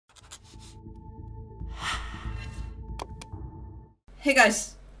Hey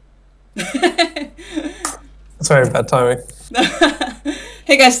guys. Sorry, bad timing.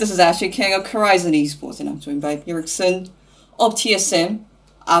 Hey guys, this is Ashley Kang of Horizon Esports, and I'm joined by Bjergsen of TSM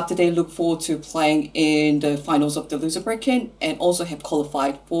after they look forward to playing in the finals of the loser bracket and also have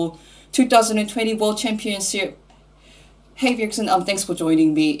qualified for 2020 World Championship. Hey Bjergsen, thanks for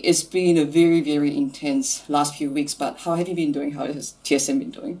joining me. It's been a very, very intense last few weeks, but how have you been doing? How has TSM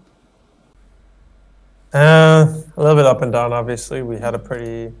been doing? A little bit up and down, obviously. We had a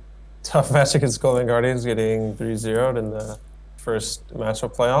pretty tough match against Golden Guardians, getting 3-0 in the first match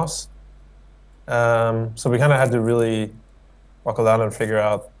of playoffs. So we kind of had to really buckle down and figure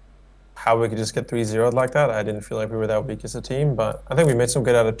out how we could just get 3-0 like that. I didn't feel like we were that weak as a team, but I think we made some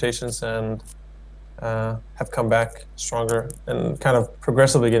good adaptations and have come back stronger and kind of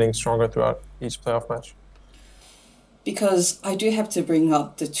progressively getting stronger throughout each playoff match. Because I do have to bring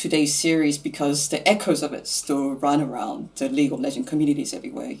up the today's series because the echoes of it still run around the League of Legends communities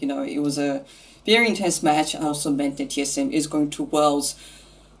everywhere. It was a very intense match and also meant that TSM is going to Worlds.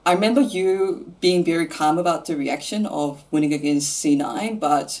 I remember you being very calm about the reaction of winning against C9,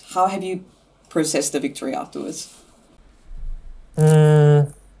 but how have you processed the victory afterwards?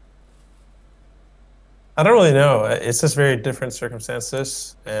 Mm, I don't really know. It's just very different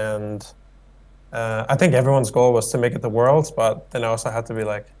circumstances, and I think everyone's goal was to make it the Worlds, but then I also had to be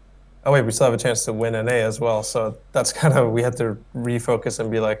like, oh wait, we still have a chance to win NA as well. So that's kind of we had to refocus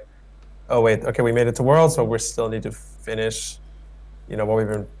and be like, oh wait, okay, we made it to Worlds, but we still need to finish, what we've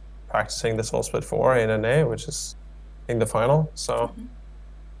been practicing this whole split for in NA, which is in the final. So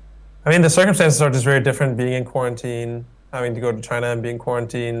I mean, the circumstances are just very different. Being in quarantine, having to go to China and being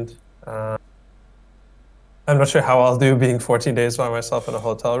quarantined. Uh, I'm not sure how I'll do being 14 days by myself in a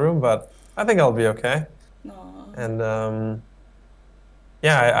hotel room, but I think I'll be okay. No. And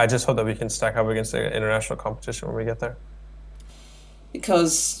yeah, I just hope that we can stack up against the international competition when we get there.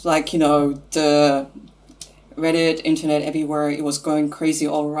 Because, the Reddit, internet, everywhere, it was going crazy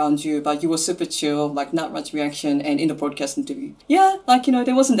all around you, but you were super chill, like not much reaction, and in the podcast interview, yeah,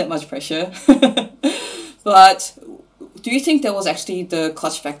 there wasn't that much pressure. But do you think that was actually the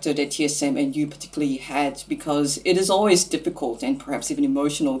clutch factor that TSM and you particularly had? Because it is always difficult and perhaps even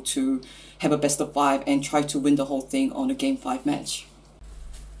emotional to have a best of five and try to win the whole thing on a game five match.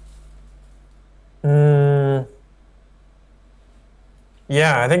 Mm,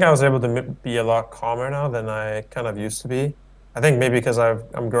 yeah, I think I was able to be a lot calmer now than I kind of used to be. I think maybe because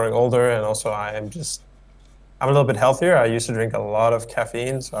I'm growing older and also I'm a little bit healthier. I used to drink a lot of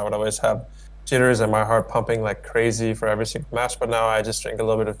caffeine, so I would always have jitters and my heart pumping like crazy for every single match. But now I just drink a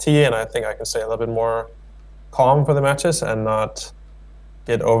little bit of tea, and I think I can stay a little bit more calm for the matches and not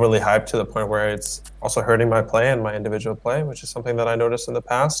get overly hyped to the point where it's also hurting my play and my individual play, which is something that I noticed in the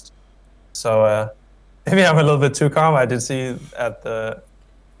past. So maybe I'm a little bit too calm. I did see at the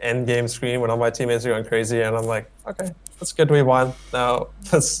end game screen when all my teammates are going crazy, and I'm like, okay, that's good. We won. Now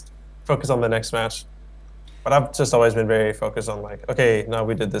let's focus on the next match. But I've just always been very focused on like, okay, now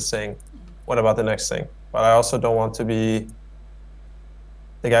we did this thing. What about the next thing? But I also don't want to be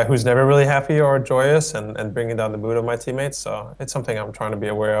the guy who's never really happy or joyous and bringing down the mood of my teammates. So it's something I'm trying to be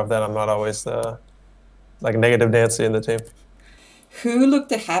aware of, that I'm not always the like negative Nancy in the team. Who looked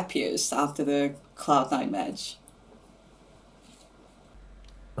the happiest after the Cloud9 match?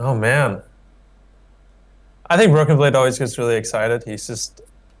 Oh man. I think Broken Blade always gets really excited. He's just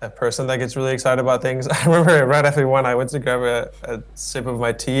a person that gets really excited about things. I remember right after we won, I went to grab a sip of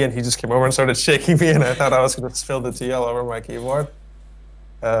my tea, and he just came over and started shaking me, and I thought I was going to spill the tea all over my keyboard.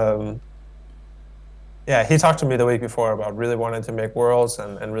 Um, yeah, he talked to me the week before about really wanting to make Worlds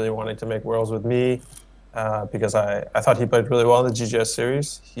and really wanting to make Worlds with me because I thought he played really well in the GGS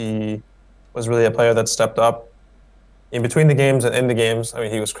series. He was really a player that stepped up in between the games and in the games. I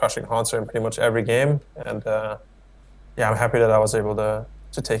mean, he was crushing Hanser in pretty much every game, and yeah, I'm happy that I was able to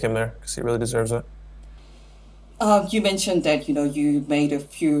take him there because he really deserves it. You mentioned that you made a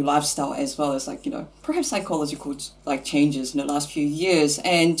few lifestyle as well as perhaps psychological changes in the last few years,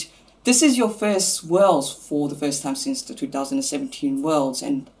 and this is your first Worlds for the first time since the 2017 Worlds,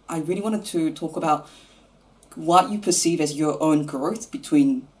 and I really wanted to talk about what you perceive as your own growth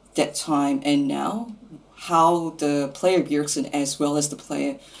between that time and now, how the player Bjergsen as well as the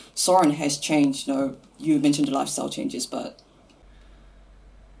player Soren has changed. You mentioned the lifestyle changes, but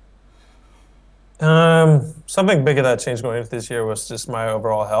Something bigger that changed going into this year was just my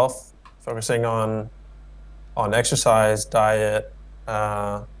overall health, focusing on exercise, diet,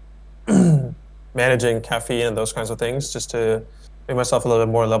 uh, managing caffeine and those kinds of things, just to make myself a little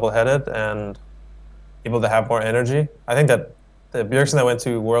bit more level-headed and able to have more energy. I think that the Bjergsen that went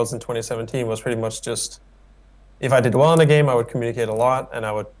to Worlds in 2017 was pretty much just if I did well in the game, I would communicate a lot and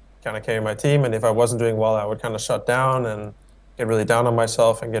I would kind of carry my team. And if I wasn't doing well, I would kind of shut down and get really down on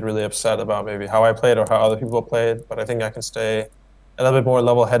myself and get really upset about maybe how I played or how other people played. But I think I can stay a little bit more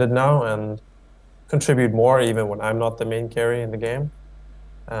level-headed now and contribute more even when I'm not the main carry in the game.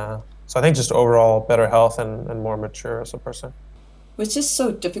 So I think just overall better health and more mature as a person. Which is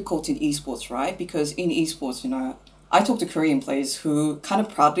so difficult in esports, right? Because in esports, I talk to Korean players who kind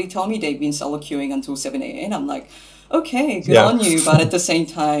of proudly tell me they've been solo queuing until 7 a.m. I'm like, okay, good Yeah. on you, but at the same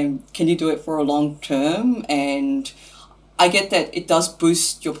time, can you do it for a long term? And I get that it does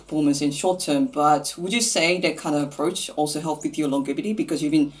boost your performance in short term, but would you say that kind of approach also helped with your longevity because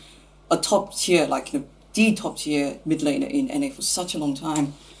you've been a top tier, like the top tier mid laner in NA for such a long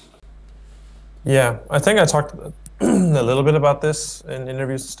time? Yeah, I think I talked a little bit about this in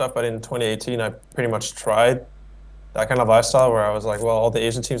interviews and stuff, but in 2018, I pretty much tried that kind of lifestyle where I was like, well, all the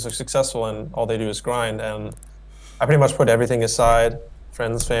Asian teams are successful and all they do is grind. And I pretty much put everything aside,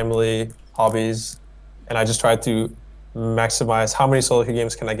 friends, family, hobbies, and I just tried to maximize how many solo queue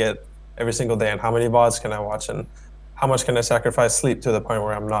games can I get every single day and how many VODs can I watch and how much can I sacrifice sleep to the point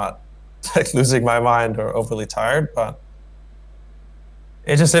where I'm not like losing my mind or overly tired. But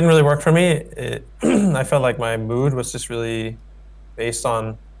it just didn't really work for me. I felt like my mood was just really based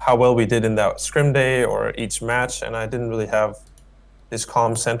on how well we did in that scrim day or each match, and I didn't really have this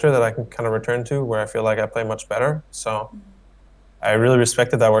calm center that I can kind of return to where I feel like I play much better. So I really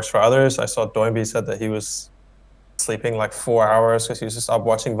respected that works for others. I saw Doinby said that he was sleeping like 4 hours because he was just up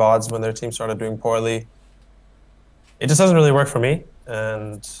watching VODs when their team started doing poorly. It just doesn't really work for me,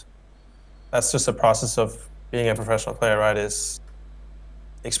 and that's just a process of being a professional player, right? Is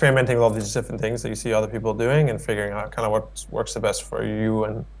experimenting with all these different things that you see other people doing and figuring out kind of what works the best for you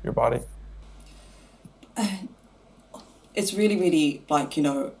and your body. It's really, really like,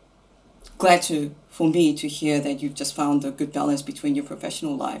 glad for me to hear that you've just found a good balance between your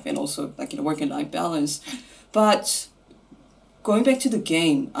professional life and also like, work and life balance. But going back to the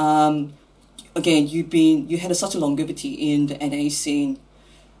game, again, you had such a longevity in the NA scene.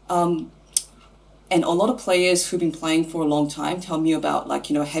 And a lot of players who've been playing for a long time tell me about like,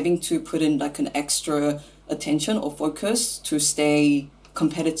 having to put in like an extra attention or focus to stay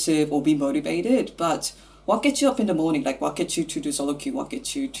competitive or be motivated. But what gets you up in the morning? Like what gets you to do solo queue? What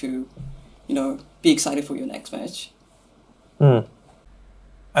gets you to, be excited for your next match? I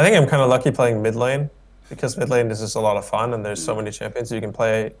think I'm kind of lucky playing mid lane because mid lane is just a lot of fun and there's so many champions you can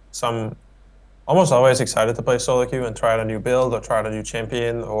play. So I'm almost always excited to play solo queue and try out a new build or try out a new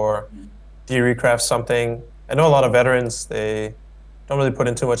champion or de-recraft something. I know a lot of veterans, they don't really put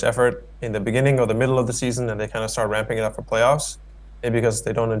in too much effort in the beginning or the middle of the season and they kind of start ramping it up for playoffs, maybe because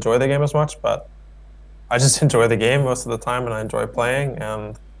they don't enjoy the game as much, but I just enjoy the game most of the time and I enjoy playing,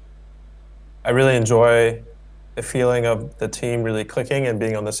 and I really enjoy the feeling of the team really clicking and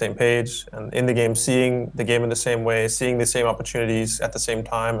being on the same page and in the game, seeing the game in the same way, seeing the same opportunities at the same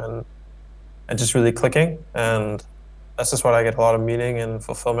time and just really clicking. And that's just what I get a lot of meaning and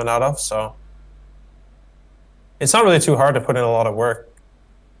fulfillment out of. So it's not really too hard to put in a lot of work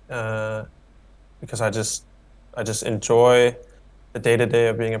because I just enjoy the day-to-day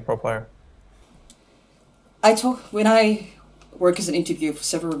of being a pro player. When I work as an interviewer for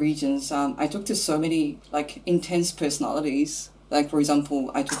several regions, I talk to so many like intense personalities. Like for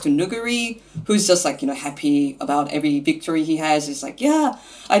example, I talked to Nuguri, who's just like, happy about every victory he has. It's like, yeah,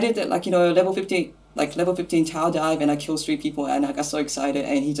 I did that, like, level 15 tower dive and I killed 3 people and I got so excited,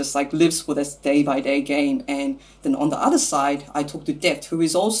 and he just like lives for this day by day game. And then on the other side, I talked to Deft, who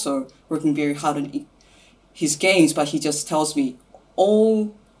is also working very hard on his games, but he just tells me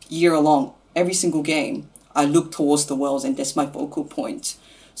all year long, every single game, I look towards the worlds and that's my focal point.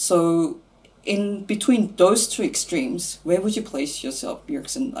 So in between those two extremes, where would you place yourself,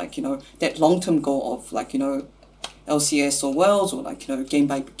 Bjergsen? Like, that long-term goal of like, LCS or worlds or like, game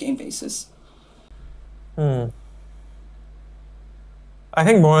by game basis? I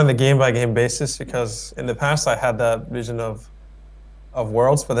think more on the game by game basis because in the past I had that vision of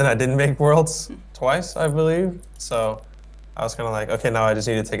worlds, but then I didn't make worlds twice, I believe. So I was kind of like, okay, now I just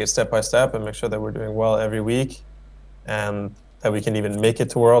need to take it step by step and make sure that we're doing well every week and that we can even make it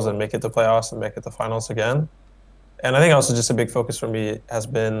to worlds and make it to playoffs and make it to finals again. And I think also just a big focus for me has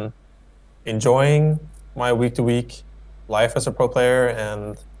been enjoying my week to week life as a pro player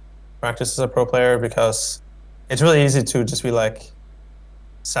and practice as a pro player, because it's really easy to just be like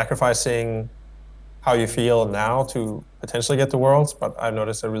sacrificing how you feel now to potentially get to worlds. But I've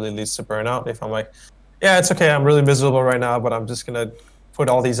noticed it really leads to burnout if I'm like, yeah, it's okay, I'm really miserable right now, but I'm just gonna put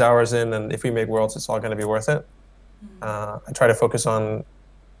all these hours in, and if we make worlds, it's all gonna be worth it. I try to focus on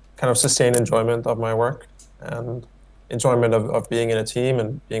kind of sustained enjoyment of my work and enjoyment of being in a team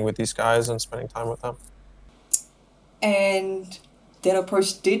and being with these guys and spending time with them. And that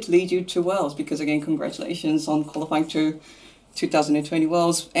approach did lead you to Wales, because again, congratulations on qualifying to 2020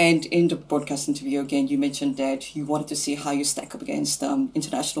 Worlds. And in the broadcast interview, again, you mentioned that you wanted to see how you stack up against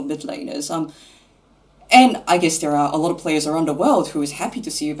international mid laners. And I guess there are a lot of players around the world who is happy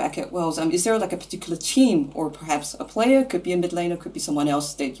to see you back at Worlds. Is there like a particular team or perhaps a player, could be a mid laner, could be someone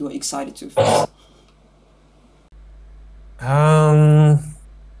else that you are excited to face?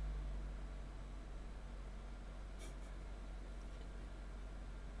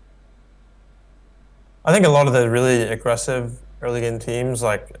 I think a lot of the really aggressive early game teams,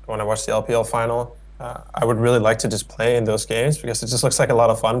 like when I watched the LPL final, I would really like to just play in those games because it just looks like a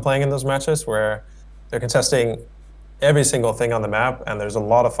lot of fun playing in those matches where they're contesting every single thing on the map and there's a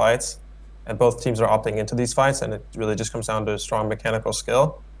lot of fights and both teams are opting into these fights and it really just comes down to strong mechanical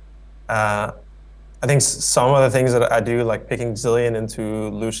skill. I think some of the things that I do, like picking Zilean into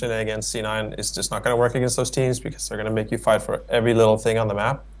Lucian against C9, is just not going to work against those teams because they're going to make you fight for every little thing on the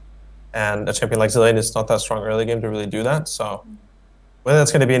map. And a champion like Zilean is not that strong early game to really do that. So whether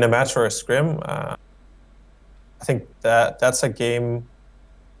that's going to be in a match or a scrim, I think that's a game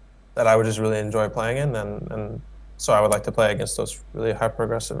that I would just really enjoy playing in. And so I would like to play against those really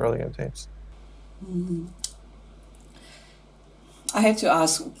hyper-aggressive early game teams. Mm-hmm. I had to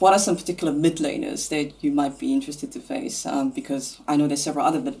ask, what are some particular mid laners that you might be interested to face? Because I know there's several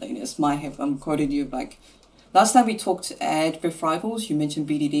other mid laners might have quoted you. Like last time we talked at Rift Rivals, you mentioned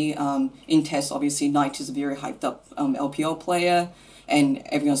BDD. In test, obviously, Knight is a very hyped up LPL player, and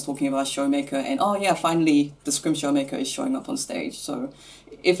everyone's talking about Showmaker. And oh yeah, finally the Scrim Showmaker is showing up on stage. So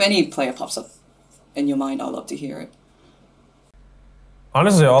if any player pops up in your mind, I'd love to hear it.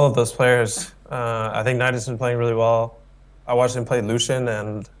 Honestly, all of those players. I think Knight has been playing really well. I watched him play Lucian,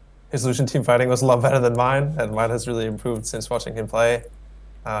 and his Lucian team fighting was a lot better than mine, and mine has really improved since watching him play.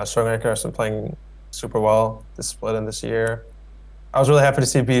 Showmaker has been playing super well this split and this year. I was really happy to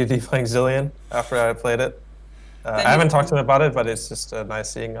see BDD playing Zilean after I played it. I haven't talked to him about it, but it's just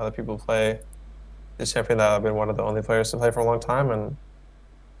nice seeing other people play this champion that I've been one of the only players to play for a long time. And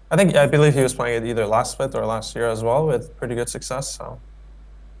I believe he was playing it either last split or last year as well with pretty good success. So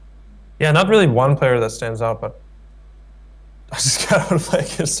yeah, not really one player that stands out, but I just kind of play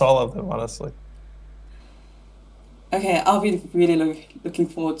against all of them, honestly. Okay, I'll be really looking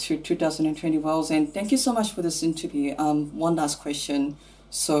forward to 2020 Worlds, and thank you so much for this interview. One last question.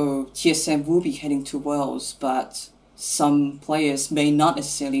 So TSM will be heading to Worlds, but some players may not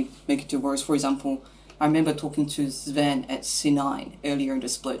necessarily make it to Worlds. For example, I remember talking to Sven at C9 earlier in the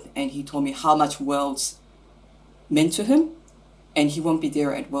split, and he told me how much Worlds meant to him, and he won't be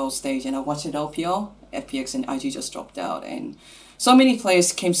there at World stage. And I watched it LPL, FPX and IG just dropped out, and so many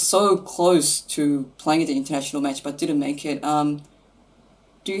players came so close to playing the international match but didn't make it.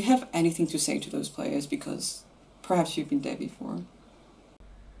 Do you have anything to say to those players, because perhaps you've been there before?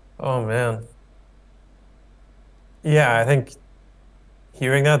 Oh man. Yeah, I think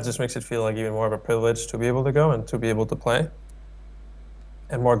hearing that just makes it feel like even more of a privilege to be able to go and to be able to play.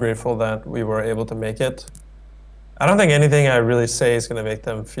 And more grateful that we were able to make it. I don't think anything I really say is going to make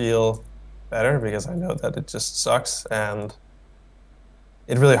them feel better, because I know that it just sucks and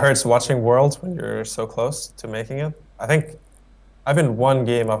it really hurts watching Worlds when you're so close to making it. I think I've been one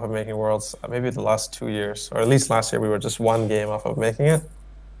game off of making Worlds, maybe the last 2 years, or at least last year we were just one game off of making it.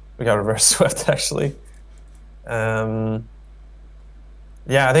 We got reverse swept actually. Yeah,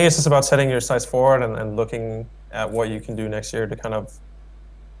 I think it's just about setting your sights forward and looking at what you can do next year to kind of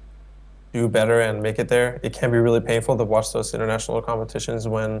do better and make it there. It can be really painful to watch those international competitions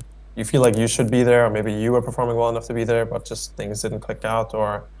when you feel like you should be there, or maybe you were performing well enough to be there, but just things didn't click out,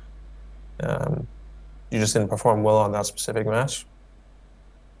 or you just didn't perform well on that specific match.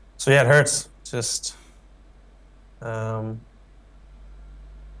 So yeah, it hurts. Just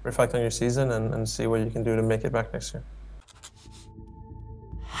reflect on your season and see what you can do to make it back next year.